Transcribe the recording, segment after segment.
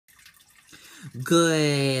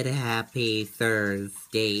Good happy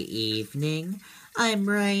Thursday evening. I'm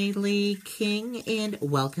Riley King and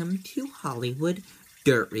welcome to Hollywood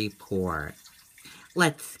Dirt Report.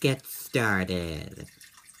 Let's get started.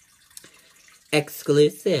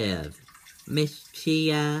 Exclusive.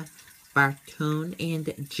 Michia Bartone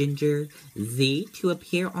and Ginger Z to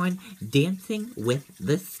appear on Dancing with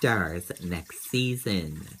the Stars next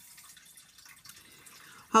season.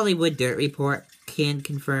 Hollywood Dirt Report can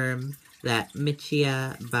confirm that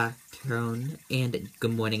Michia Bartone and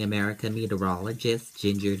Good Morning America meteorologist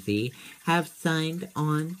Ginger Z have signed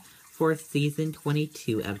on for season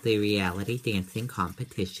 22 of the reality dancing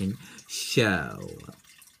competition show.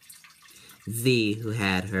 Z, who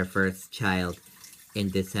had her first child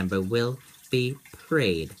in December, will be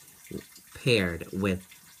paired with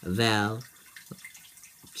Val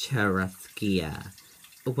Charaskia,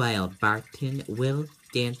 while Barton will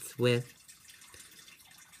dance with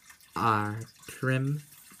Artem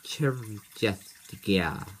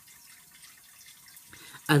Cherjestia.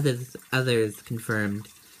 Others confirmed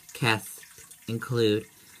cast include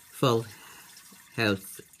Full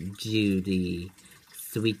House Judy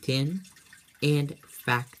Sweeten and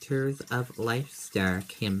Factors of Life star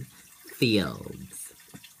Kim Fields.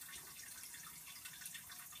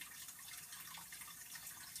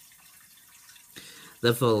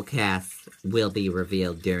 The full cast will be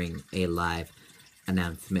revealed during a live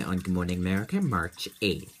announcement on Good Morning America, March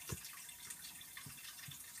 8th.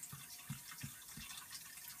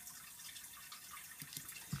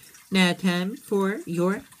 Now time for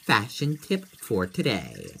your fashion tip for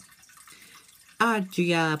today.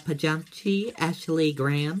 Adria Pajanchi Ashley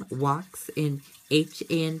Graham walks in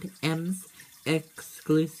H&M's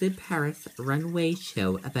exclusive Paris runway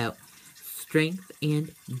show about strength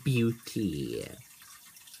and beauty.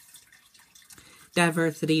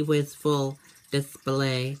 Diversity was full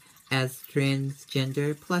display as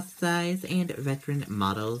transgender, plus-size, and veteran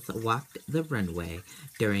models walked the runway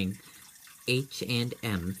during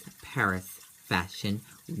H&M's Paris Fashion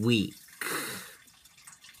Week.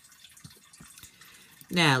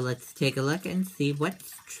 Now let's take a look and see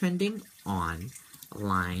what's trending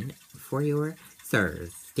online for your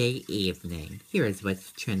Thursday evening. Here is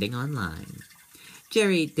what's trending online.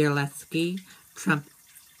 Jerry Derlesky, Trump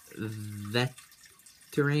Veterans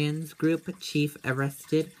Group chief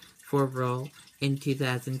arrested for role in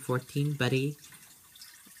 2014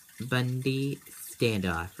 Bundy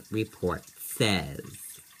standoff, report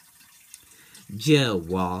says. Joe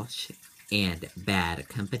Walsh and Bad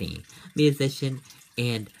Company, musician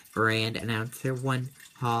and brand announcer, one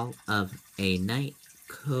Hall of a Night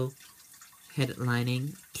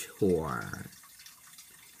co-headlining tour.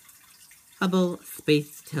 Hubble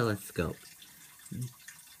Space Telescope.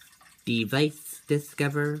 Device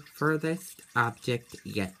discover furthest object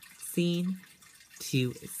yet seen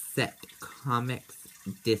to set comics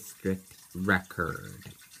district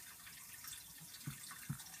record.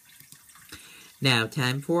 Now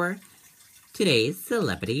time for today's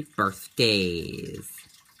celebrity birthdays.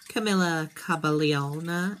 Camila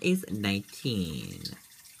Caballona is 19.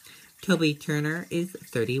 Toby Turner is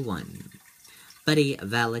 31. Buddy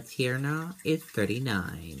Valentino is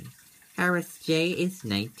 39. Harris J is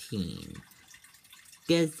 19.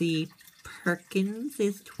 Desi Perkins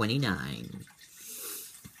is 29.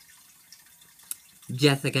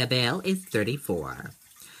 Jessica Biel is 34.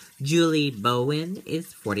 Julie Bowen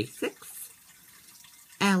is 46.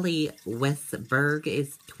 Allie Westberg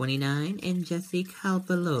is 29, and Jesse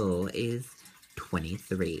Calvelo is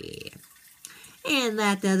 23. And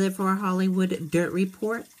that does it for Hollywood Dirt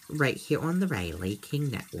Report, right here on the Riley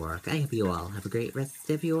King Network. I hope you all have a great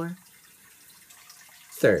rest of your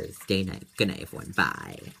Thursday night. Good night, everyone.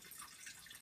 Bye.